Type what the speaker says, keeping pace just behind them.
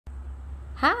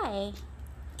Hi!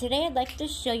 Today I'd like to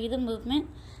show you the movement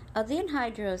of the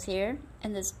Enhydros here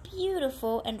in this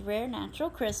beautiful and rare natural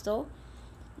crystal.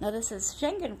 Now this is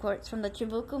Shangaan quartz from the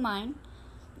Chibuku mine.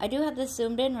 I do have this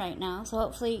zoomed in right now, so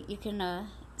hopefully you can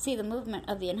see the movement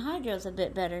of the Enhydros a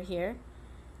bit better here.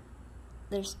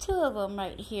 There's two of them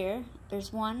right here.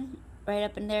 There's one right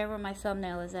up in there where my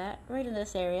thumbnail is at, right in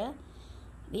this area.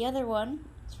 The other one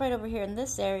is right over here in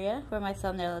this area where my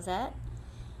thumbnail is at.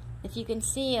 If you can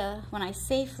see when I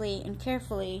safely and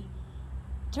carefully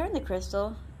turn the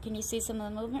crystal, can you see some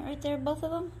of the movement right there, both of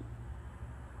them?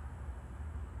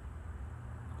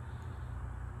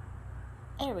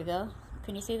 There we go.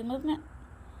 Can you see the movement?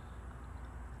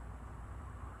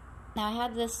 Now I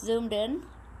have this zoomed in,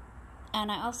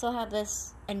 and I also have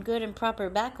this in good and proper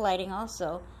backlighting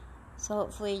also, so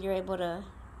hopefully you're able to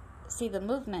see the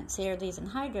movements here of these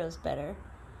Enhydros better.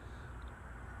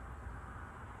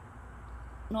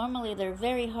 Normally they're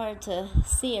very hard to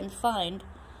see and find,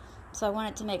 so I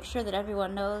wanted to make sure that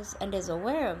everyone knows and is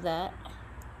aware of that.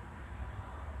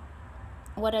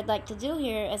 What I'd like to do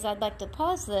here is I'd like to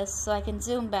pause this so I can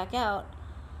zoom back out,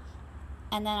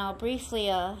 and then I'll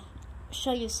briefly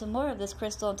show you some more of this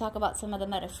crystal and talk about some of the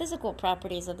metaphysical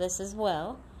properties of this as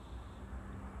well.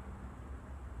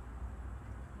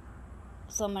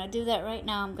 So I'm going to do that right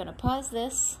now. I'm going to pause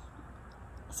this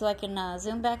so I can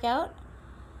zoom back out,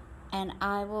 and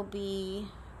I will be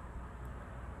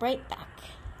right back.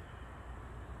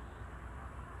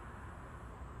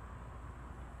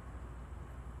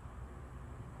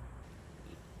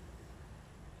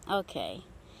 Okay,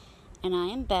 and I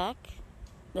am back.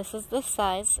 This is the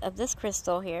size of this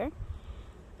crystal here,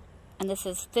 and this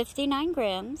is 59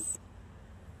 grams.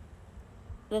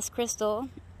 This crystal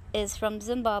is from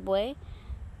Zimbabwe,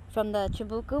 from the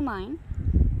Chibuku mine.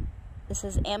 This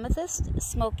is Amethyst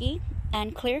Smoky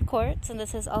and clear quartz, and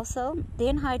this is also the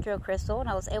Enhydro crystal, and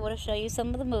I was able to show you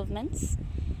some of the movements.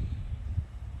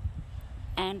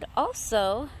 And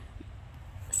also,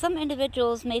 some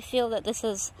individuals may feel that this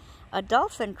is a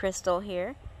dolphin crystal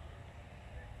here.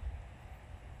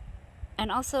 And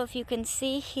also, if you can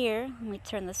see here, let me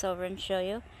turn this over and show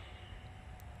you.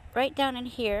 Right down in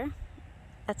here,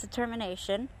 that's a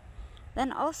termination.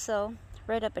 Then also,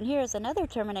 right up in here is another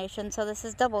termination, so this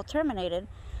is double terminated.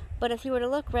 But if you were to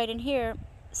look right in here,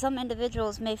 some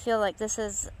individuals may feel like this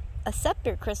is a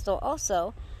scepter crystal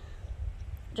also,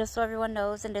 just so everyone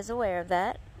knows and is aware of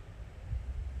that.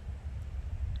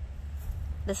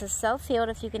 This is self-healed,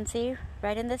 if you can see,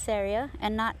 right in this area,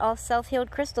 and not all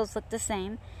self-healed crystals look the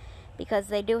same, because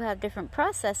they do have different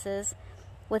processes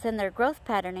within their growth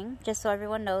patterning, just so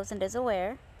everyone knows and is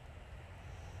aware.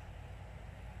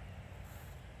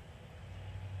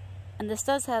 And this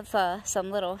does have some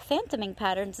little phantoming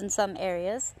patterns in some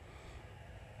areas.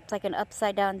 It's like an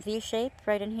upside down V shape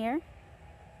right in here.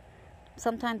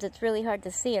 Sometimes it's really hard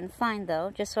to see and find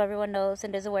though, just so everyone knows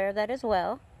and is aware of that as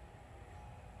well.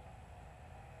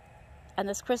 And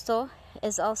this crystal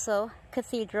is also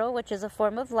Cathedral, which is a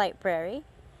form of library.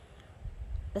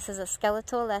 This is a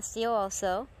Skeletal Elestial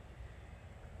also.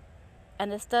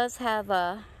 And this does have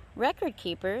record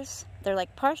keepers. They're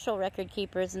like partial record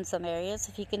keepers in some areas,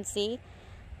 if you can see,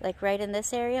 like right in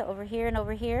this area, over here and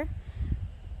over here.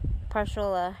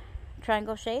 Partial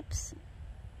triangle shapes.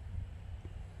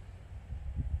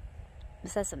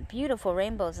 This has some beautiful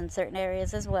rainbows in certain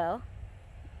areas as well.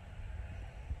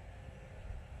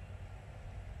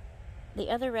 The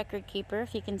other record keeper,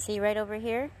 if you can see right over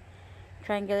here,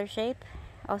 triangular shape,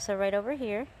 also right over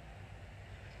here.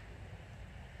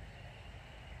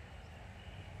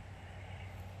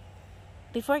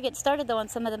 Before I get started though on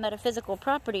some of the metaphysical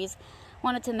properties, I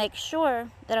wanted to make sure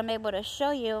that I'm able to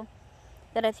show you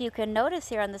that if you can notice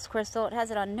here on this crystal, it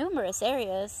has it on numerous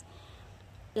areas.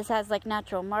 This has like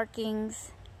natural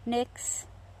markings, nicks,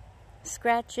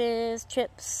 scratches,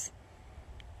 chips,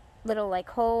 little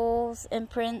like holes,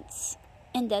 imprints,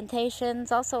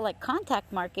 indentations, also like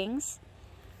contact markings.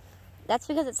 That's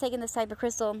because it's taken this type of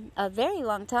crystal a very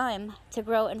long time to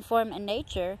grow and form in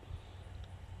nature,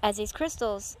 as these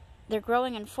crystals, they're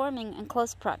growing and forming in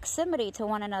close proximity to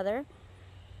one another.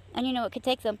 And you know, it could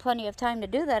take them plenty of time to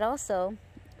do that also.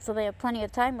 So they have plenty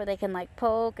of time where they can like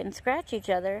poke and scratch each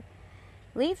other,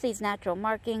 leave these natural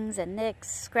markings and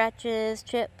nicks, scratches,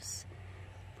 chips,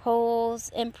 holes,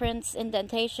 imprints,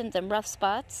 indentations, and rough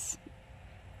spots.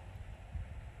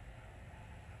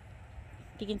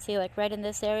 You can see like right in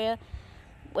this area,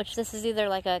 which this is either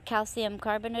like a calcium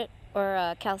carbonate or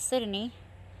a Chalcedony.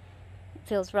 It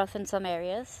feels rough in some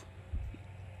areas.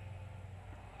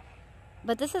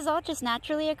 But this is all just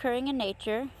naturally occurring in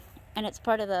nature, and it's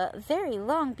part of the very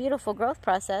long, beautiful growth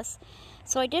process.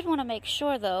 So I did want to make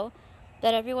sure, though,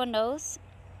 that everyone knows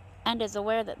and is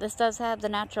aware that this does have the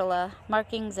natural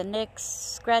markings and nicks,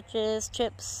 scratches,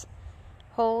 chips,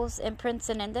 holes, imprints,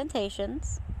 and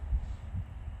indentations.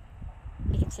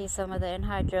 You can see some of the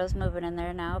Enhydros moving in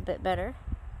there now a bit better.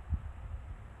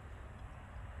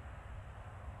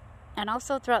 And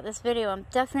also throughout this video, I'm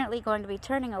definitely going to be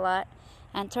turning a lot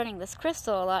and turning this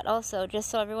crystal a lot also, just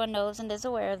so everyone knows and is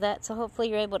aware of that. So hopefully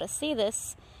you're able to see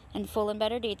this in full and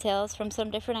better details from some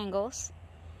different angles.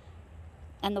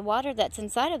 And the water that's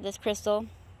inside of this crystal,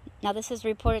 now this is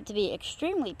reported to be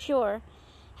extremely pure,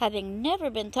 having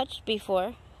never been touched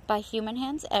before by human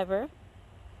hands ever.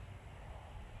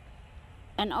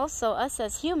 And also, us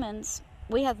as humans,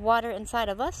 we have water inside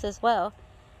of us as well.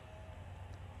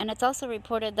 And it's also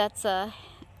reported that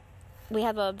we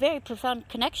have a very profound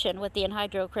connection with the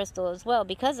Enhydro crystal as well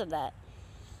because of that.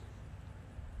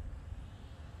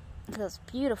 Those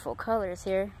beautiful colors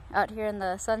here. Out here in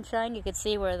the sunshine, you can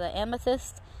see where the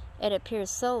amethyst, it appears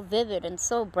so vivid and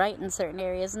so bright in certain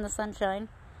areas in the sunshine.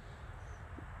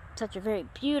 Such a very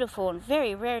beautiful and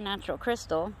very rare natural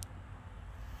crystal.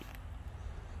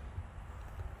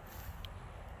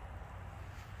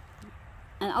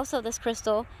 And also this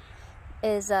crystal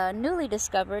is newly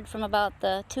discovered from about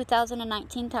the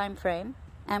 2019 time frame.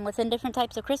 And within different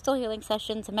types of crystal healing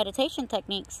sessions and meditation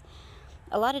techniques,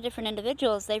 a lot of different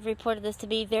individuals, they've reported this to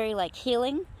be very like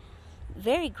healing,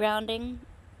 very grounding,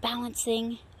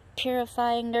 balancing,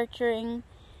 purifying, nurturing,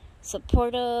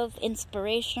 supportive,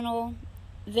 inspirational,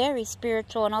 very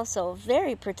spiritual, and also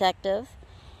very protective.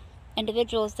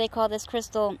 Individuals, they call this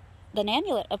crystal the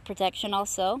amulet of protection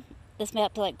also. This may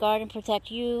help to like guard and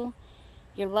protect you,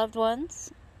 your loved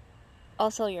ones,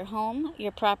 also your home,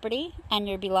 your property, and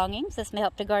your belongings. This may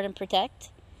help to guard and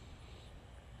protect.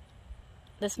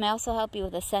 This may also help you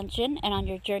with ascension and on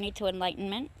your journey to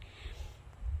enlightenment.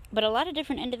 But a lot of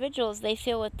different individuals, they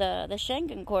feel with the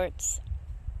Shangaan quartz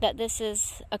that this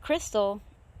is a crystal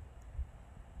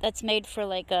that's made for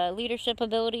like leadership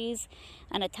abilities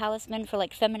and a talisman for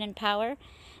like feminine power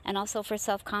and also for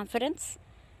self-confidence.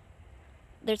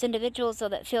 There's individuals though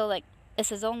that feel like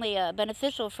this is only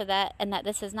beneficial for that and that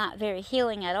this is not very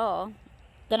healing at all.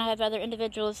 Then I have other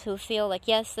individuals who feel like,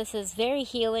 yes, this is very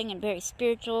healing and very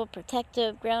spiritual,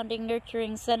 protective, grounding,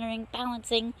 nurturing, centering,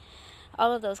 balancing,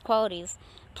 all of those qualities.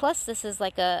 Plus, this is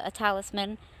like a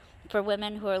talisman for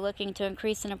women who are looking to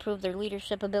increase and improve their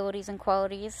leadership abilities and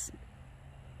qualities.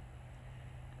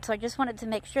 So I just wanted to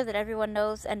make sure that everyone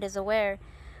knows and is aware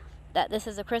that this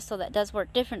is a crystal that does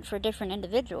work different for different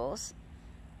individuals.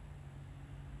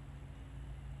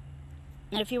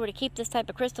 And if you were to keep this type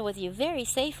of crystal with you very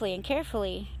safely and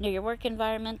carefully near your work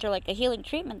environment or like a healing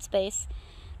treatment space,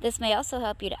 this may also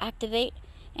help you to activate,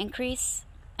 increase,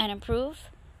 and improve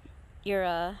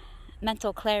your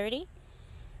mental clarity.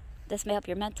 This may help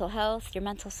your mental health, your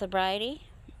mental sobriety.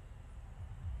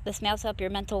 This may also help your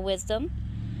mental wisdom.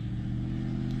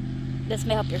 This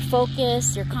may help your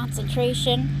focus, your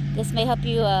concentration. This may help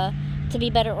you to be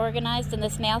better organized, and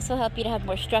this may also help you to have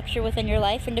more structure within your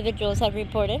life, individuals have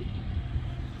reported.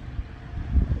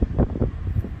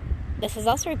 This is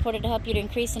also reported to help you to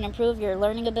increase and improve your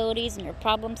learning abilities and your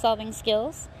problem-solving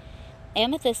skills.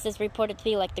 Amethyst is reported to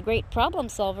be like the great problem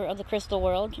solver of the crystal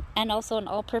world and also an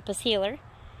all-purpose healer.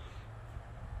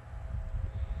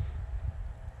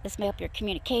 This may help your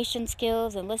communication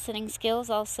skills and listening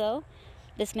skills also.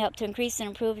 This may help to increase and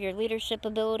improve your leadership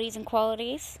abilities and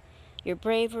qualities, your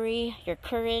bravery, your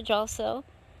courage also.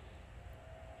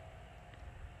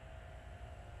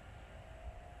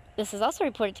 This is also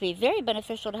reported to be very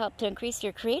beneficial to help to increase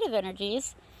your creative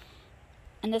energies,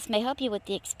 and this may help you with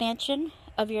the expansion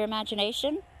of your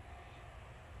imagination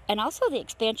and also the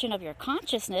expansion of your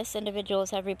consciousness.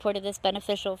 Individuals have reported this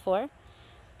beneficial for.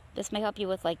 This may help you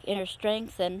with like inner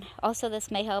strength, and also this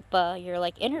may help your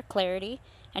like inner clarity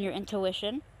and your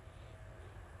intuition.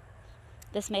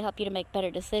 This may help you to make better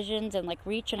decisions and like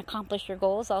reach and accomplish your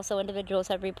goals. Also, individuals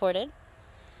have reported.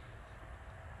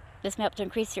 This may help to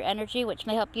increase your energy, which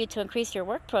may help you to increase your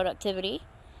work productivity.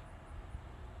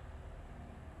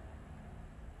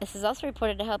 This is also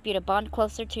reported to help you to bond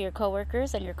closer to your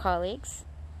coworkers and your colleagues.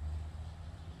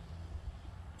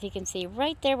 If you can see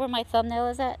right there where my thumbnail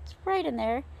is at, it's right in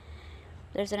there.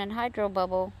 There's an Enhydro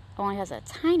bubble. It only has a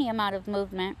tiny amount of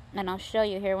movement, and I'll show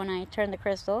you here when I turn the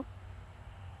crystal.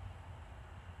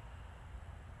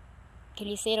 Can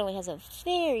you see it only has a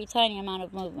very tiny amount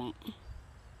of movement?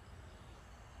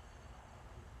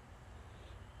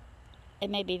 It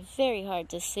may be very hard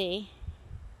to see.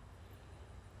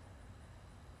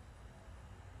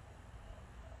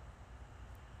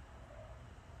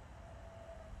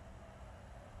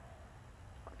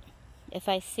 If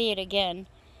I see it again,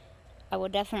 I will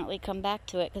definitely come back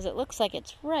to it because it looks like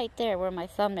it's right there where my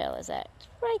thumbnail is at. It's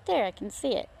right there, I can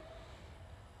see it.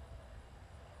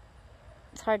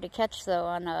 It's hard to catch though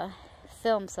on a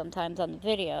film sometimes on the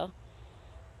video.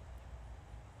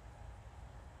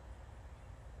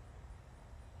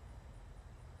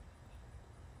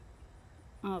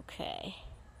 Okay.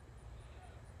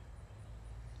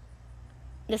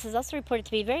 This is also reported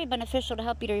to be very beneficial to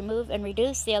help you to remove and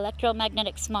reduce the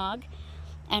electromagnetic smog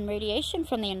and radiation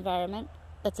from the environment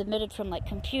that's emitted from like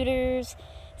computers,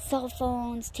 cell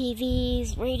phones,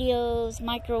 TVs, radios,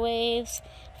 microwaves,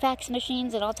 fax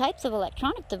machines, and all types of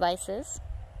electronic devices.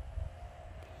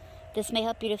 This may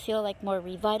help you to feel like more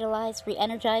revitalized,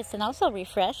 re-energized, and also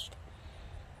refreshed.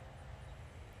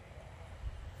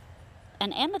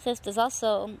 And amethyst is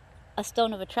also a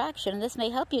stone of attraction, and this may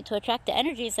help you to attract the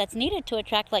energies that's needed to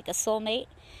attract like a soulmate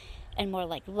and more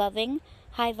like loving,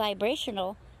 high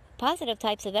vibrational, positive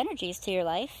types of energies to your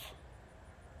life.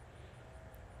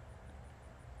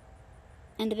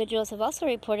 Individuals have also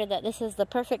reported that this is the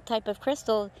perfect type of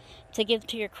crystal to give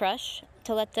to your crush,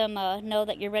 to let them know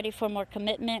that you're ready for more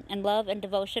commitment and love and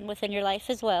devotion within your life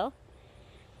as well.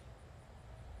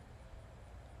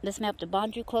 This may help to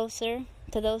bond you closer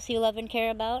to those you love and care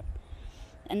about.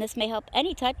 And this may help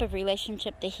any type of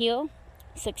relationship to heal,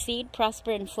 succeed,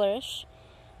 prosper, and flourish.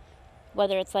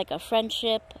 Whether it's like a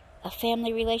friendship, a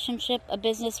family relationship, a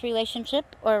business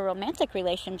relationship, or a romantic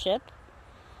relationship.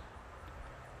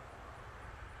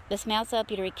 This may also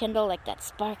help you to rekindle like that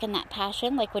spark and that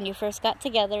passion, like when you first got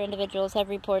together, individuals have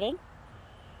reported.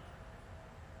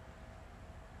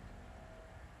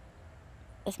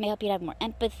 This may help you to have more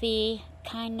empathy,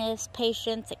 kindness,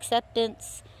 patience,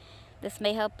 acceptance. This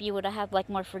may help you to have like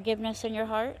more forgiveness in your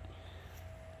heart.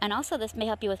 And also this may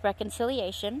help you with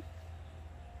reconciliation.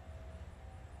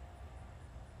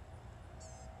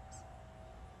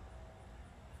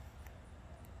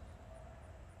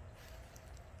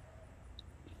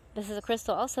 This is a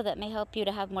crystal also that may help you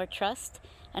to have more trust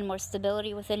and more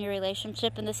stability within your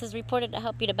relationship. And this is reported to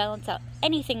help you to balance out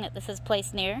anything that this is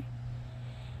placed near.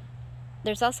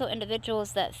 There's also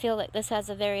individuals that feel like this has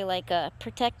a very like a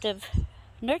protective,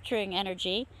 nurturing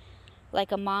energy,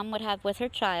 like a mom would have with her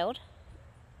child.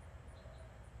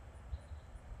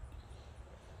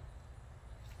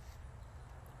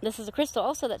 This is a crystal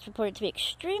also that's reported to be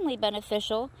extremely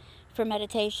beneficial for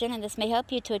meditation, and this may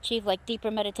help you to achieve like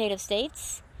deeper meditative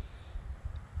states.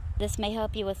 This may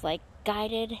help you with like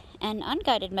guided and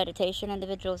unguided meditation,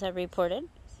 individuals have reported.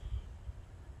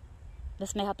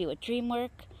 This may help you with dream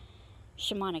work,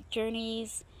 shamanic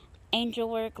journeys, angel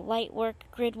work, light work,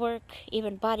 grid work,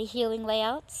 even body healing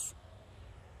layouts.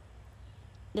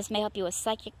 This may help you with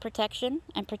psychic protection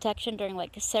and protection during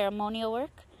like ceremonial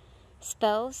work,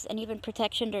 spells, and even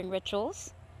protection during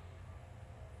rituals.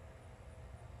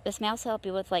 This may also help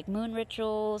you with like moon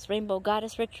rituals, rainbow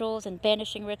goddess rituals, and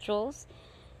banishing rituals.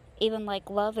 Even like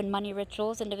love and money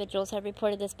rituals, individuals have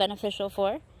reported this beneficial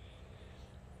for.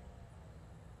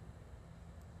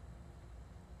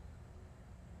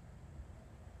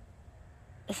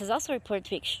 This is also reported to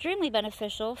be extremely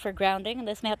beneficial for grounding, and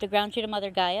this may help to ground you to Mother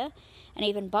Gaia, and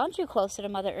even bond you closer to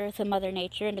Mother Earth and Mother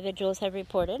Nature, individuals have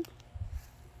reported.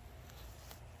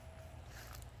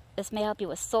 This may help you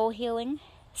with soul healing,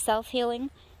 self-healing,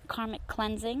 karmic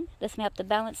cleansing. This may help to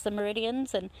balance the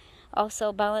meridians and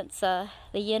also balance the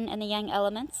yin and the yang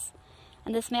elements.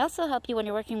 And this may also help you when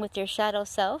you're working with your shadow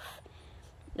self.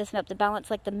 This may help to balance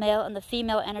like the male and the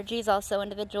female energies, also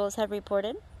individuals have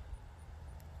reported.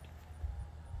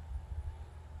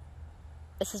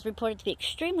 This is reported to be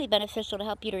extremely beneficial to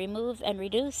help you to remove and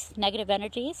reduce negative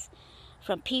energies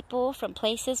from people, from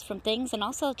places, from things, and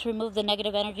also to remove the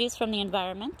negative energies from the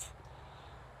environment.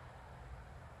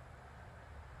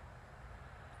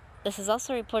 This is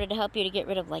also reported to help you to get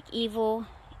rid of like evil,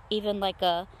 even like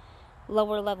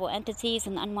lower level entities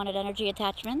and unwanted energy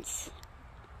attachments.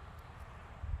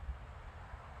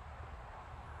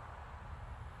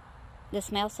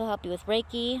 This may also help you with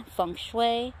Reiki, Feng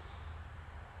Shui.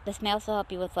 This may also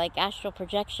help you with like astral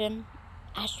projection,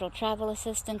 astral travel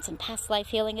assistance, and past life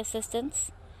healing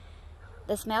assistance.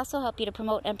 This may also help you to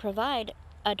promote and provide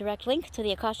a direct link to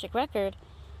the Akashic Record,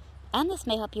 and this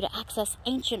may help you to access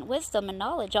ancient wisdom and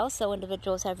knowledge, also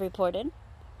individuals have reported.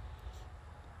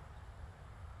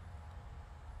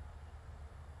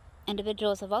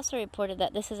 Individuals have also reported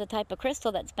that this is a type of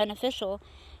crystal that's beneficial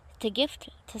to gift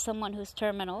to someone who's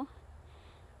terminal.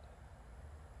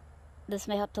 This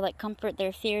may help to like comfort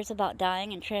their fears about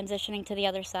dying and transitioning to the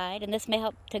other side, and this may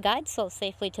help to guide souls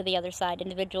safely to the other side,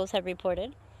 individuals have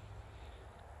reported.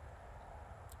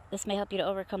 This may help you to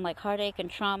overcome like heartache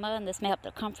and trauma, and this may help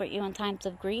to comfort you in times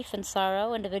of grief and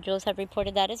sorrow. Individuals have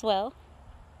reported that as well.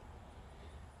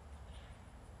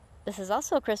 This is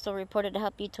also a crystal reported to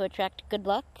help you to attract good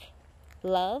luck,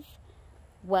 love,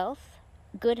 wealth,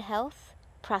 good health,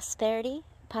 prosperity,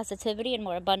 positivity, and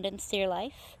more abundance to your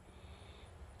life.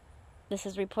 This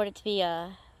is reported to be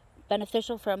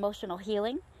beneficial for emotional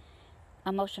healing,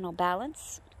 emotional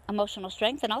balance, emotional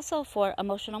strength, and also for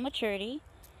emotional maturity.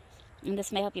 And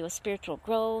this may help you with spiritual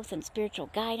growth and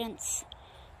spiritual guidance,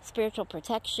 spiritual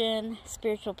protection,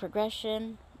 spiritual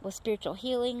progression, with spiritual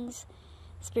healings,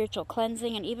 spiritual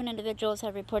cleansing, and even individuals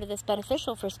have reported this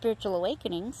beneficial for spiritual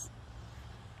awakenings.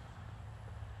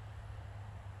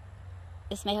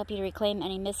 This may help you to reclaim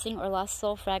any missing or lost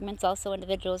soul fragments, also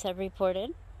individuals have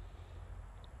reported.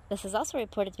 This is also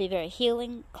reported to be very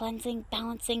healing, cleansing,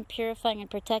 balancing, purifying, and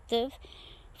protective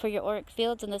for your auric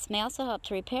fields, and this may also help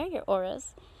to repair your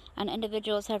auras. And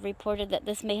individuals have reported that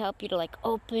this may help you to like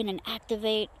open and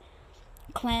activate,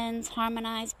 cleanse,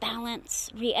 harmonize, balance,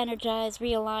 re-energize,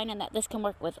 realign, and that this can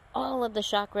work with all of the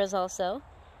chakras also.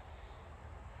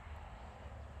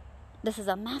 This is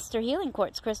a master healing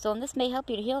quartz crystal, and this may help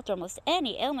you to heal through almost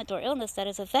any ailment or illness that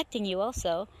is affecting you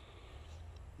also.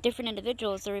 Different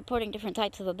individuals are reporting different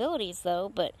types of abilities though,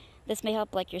 but this may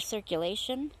help like your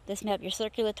circulation, this may help your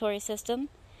circulatory system.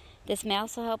 This may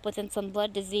also help within some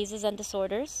blood diseases and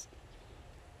disorders.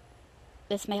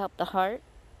 This may help the heart.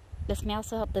 This may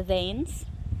also help the veins.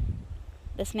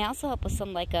 This may also help with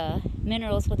some like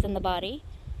minerals within the body.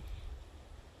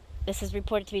 This is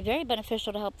reported to be very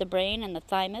beneficial to help the brain and the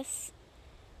thymus.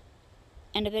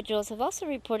 Individuals have also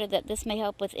reported that this may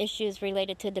help with issues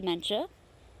related to dementia.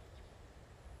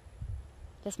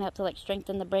 This may help to like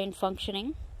strengthen the brain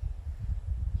functioning.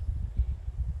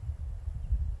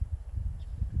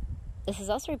 This is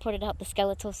also reported to help the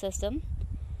skeletal system.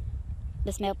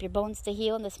 This may help your bones to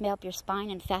heal, and this may help your spine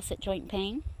and facet joint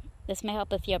pain. This may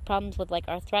help if you have problems with like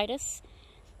arthritis,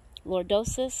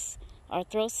 lordosis,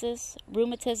 arthrosis,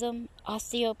 rheumatism,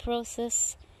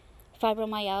 osteoporosis,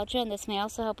 fibromyalgia, and this may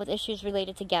also help with issues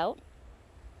related to gout.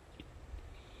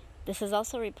 This is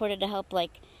also reported to help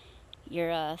like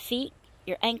your feet,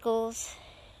 your ankles,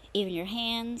 even your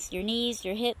hands, your knees,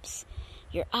 your hips,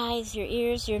 your eyes, your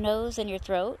ears, your nose, and your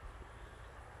throat.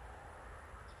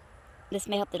 This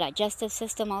may help the digestive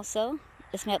system also.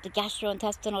 This may help the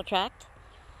gastrointestinal tract.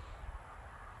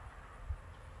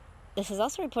 This is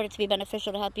also reported to be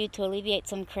beneficial to help you to alleviate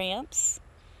some cramps.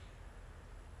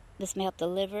 This may help the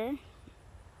liver.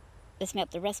 This may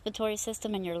help the respiratory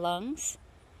system and your lungs.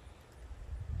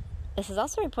 This is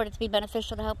also reported to be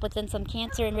beneficial to help within some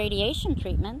cancer and radiation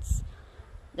treatments.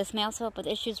 This may also help with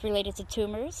issues related to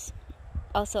tumors,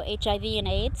 also HIV and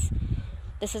AIDS.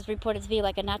 This is reported to be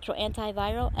like a natural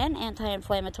antiviral and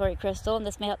anti-inflammatory crystal, and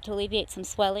this may help to alleviate some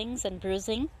swellings and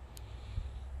bruising.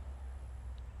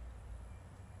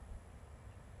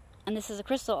 And this is a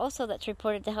crystal also that's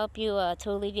reported to help you to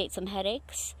alleviate some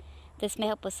headaches. This may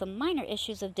help with some minor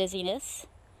issues of dizziness.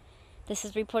 This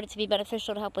is reported to be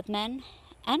beneficial to help with men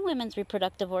and women's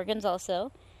reproductive organs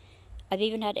also. I've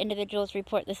even had individuals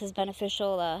report this is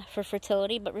beneficial for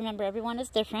fertility, but remember, everyone is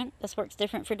different. This works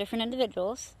different for different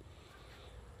individuals.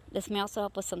 This may also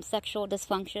help with some sexual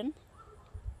dysfunction.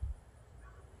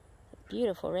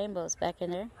 Beautiful rainbows back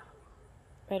in there.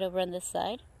 Right over on this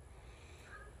side.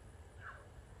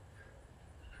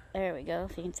 There we go,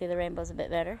 if you can see the rainbows a bit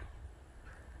better.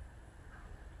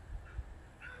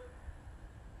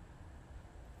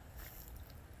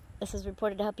 This is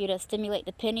reported to help you to stimulate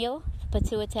the pineal,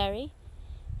 pituitary,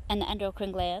 and the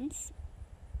endocrine glands.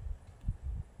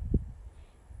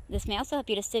 This may also help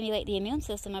you to stimulate the immune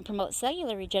system and promote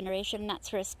cellular regeneration, and that's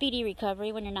for a speedy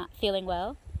recovery when you're not feeling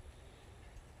well.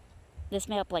 This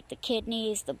may help like the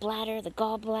kidneys, the bladder, the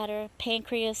gallbladder,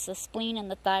 pancreas, the spleen,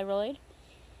 and the thyroid.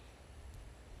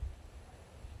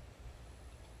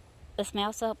 This may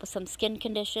also help with some skin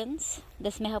conditions.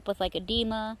 This may help with like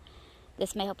edema.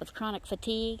 This may help with chronic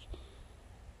fatigue.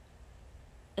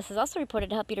 This is also reported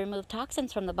to help you to remove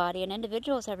toxins from the body, and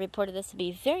individuals have reported this to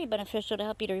be very beneficial to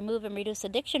help you to remove and reduce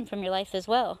addiction from your life as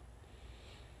well.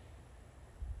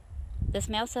 This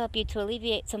may also help you to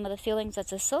alleviate some of the feelings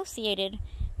that's associated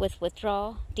with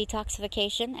withdrawal,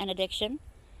 detoxification, and addiction.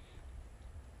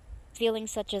 Feelings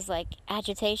such as like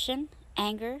agitation,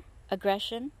 anger,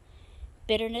 aggression,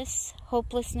 bitterness,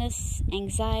 hopelessness,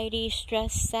 anxiety,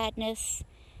 stress, sadness,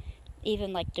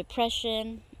 even like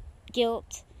depression,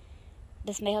 guilt.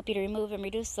 This may help you to remove and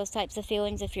reduce those types of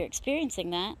feelings if you're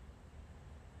experiencing that.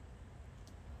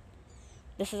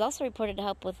 This is also reported to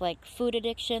help with like food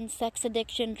addiction, sex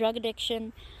addiction, drug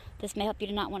addiction. This may help you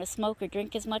to not want to smoke or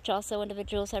drink as much, also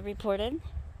individuals have reported.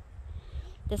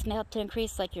 This may help to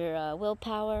increase like your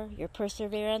willpower, your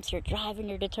perseverance, your drive, and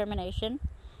your determination.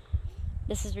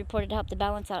 This is reported to help to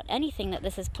balance out anything that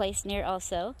this is placed near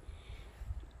also.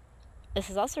 This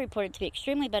is also reported to be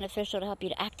extremely beneficial to help you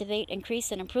to activate,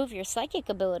 increase, and improve your psychic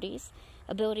abilities.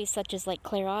 Abilities such as like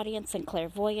clairaudience and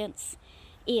clairvoyance,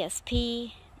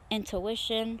 ESP,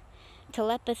 intuition,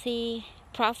 telepathy,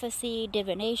 prophecy,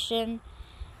 divination.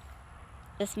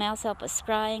 This may also help with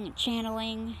scrying and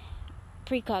channeling,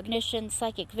 precognition,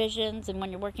 psychic visions, and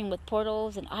when you're working with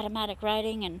portals and automatic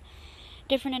writing. And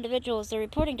different individuals, they're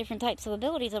reporting different types of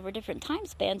abilities over different time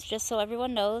spans, just so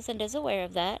everyone knows and is aware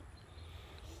of that.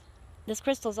 This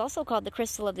crystal is also called the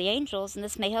Crystal of the Angels, and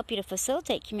this may help you to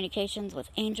facilitate communications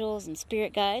with angels and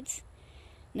spirit guides.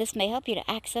 This may help you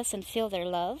to access and feel their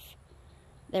love,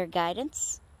 their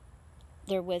guidance,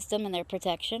 their wisdom, and their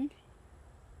protection.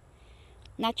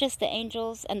 Not just the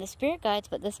angels and the spirit guides,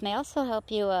 but this may also help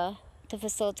you to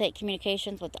facilitate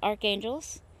communications with the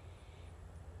archangels,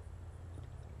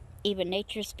 even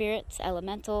nature spirits,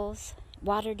 elementals,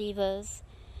 water divas,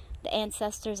 the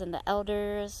ancestors and the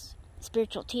elders,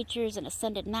 spiritual teachers and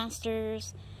ascended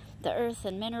masters, the earth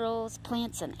and minerals,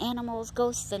 plants and animals,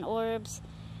 ghosts and orbs,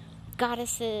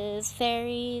 goddesses,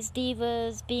 fairies,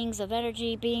 divas, beings of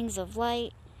energy, beings of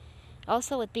light.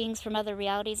 Also with beings from other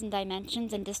realities and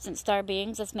dimensions and distant star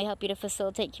beings, this may help you to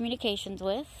facilitate communications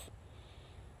with.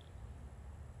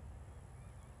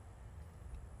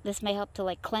 This may help to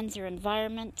like cleanse your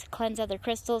environment, cleanse other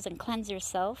crystals, and cleanse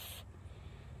yourself.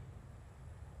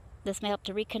 This may help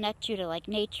to reconnect you to like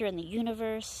nature and the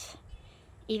universe,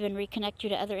 even reconnect you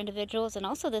to other individuals, and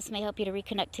also this may help you to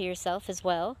reconnect to yourself as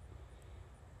well.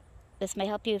 This may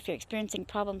help you if you're experiencing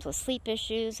problems with sleep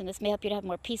issues, and this may help you to have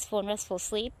more peaceful and restful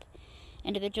sleep.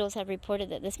 Individuals have reported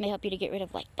that this may help you to get rid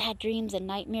of like bad dreams and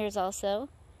nightmares also.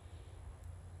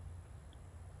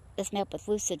 This may help with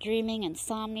lucid dreaming,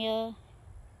 insomnia.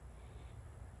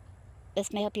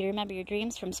 This may help you remember your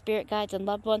dreams from spirit guides and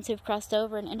loved ones who've crossed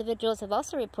over, and individuals have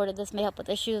also reported this may help with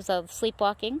issues of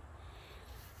sleepwalking.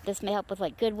 This may help with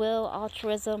like goodwill,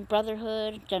 altruism,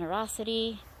 brotherhood,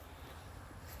 generosity.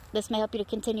 This may help you to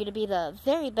continue to be the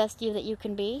very best you that you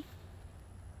can be.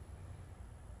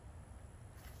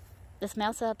 This may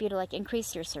also help you to like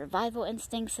increase your survival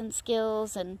instincts and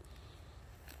skills, and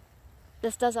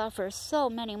this does offer so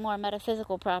many more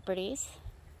metaphysical properties.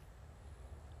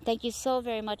 Thank you so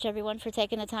very much, everyone, for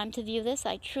taking the time to view this.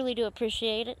 I truly do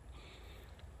appreciate it.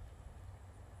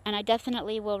 And I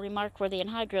definitely will remark where the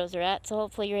Enhydros are at, so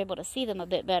hopefully you're able to see them a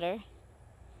bit better.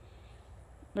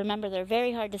 Remember, they're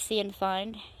very hard to see and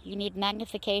find. You need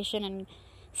magnification and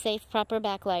safe, proper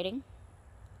backlighting.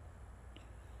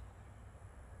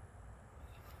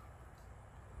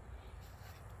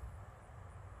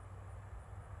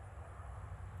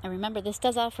 And remember, this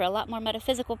does offer a lot more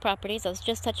metaphysical properties. I was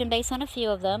just touching base on a few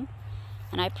of them.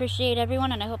 And I appreciate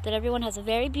everyone, and I hope that everyone has a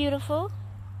very beautiful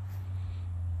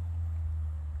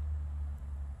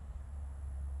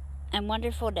and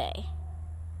wonderful day.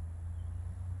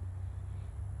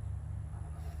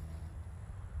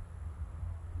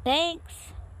 Thanks.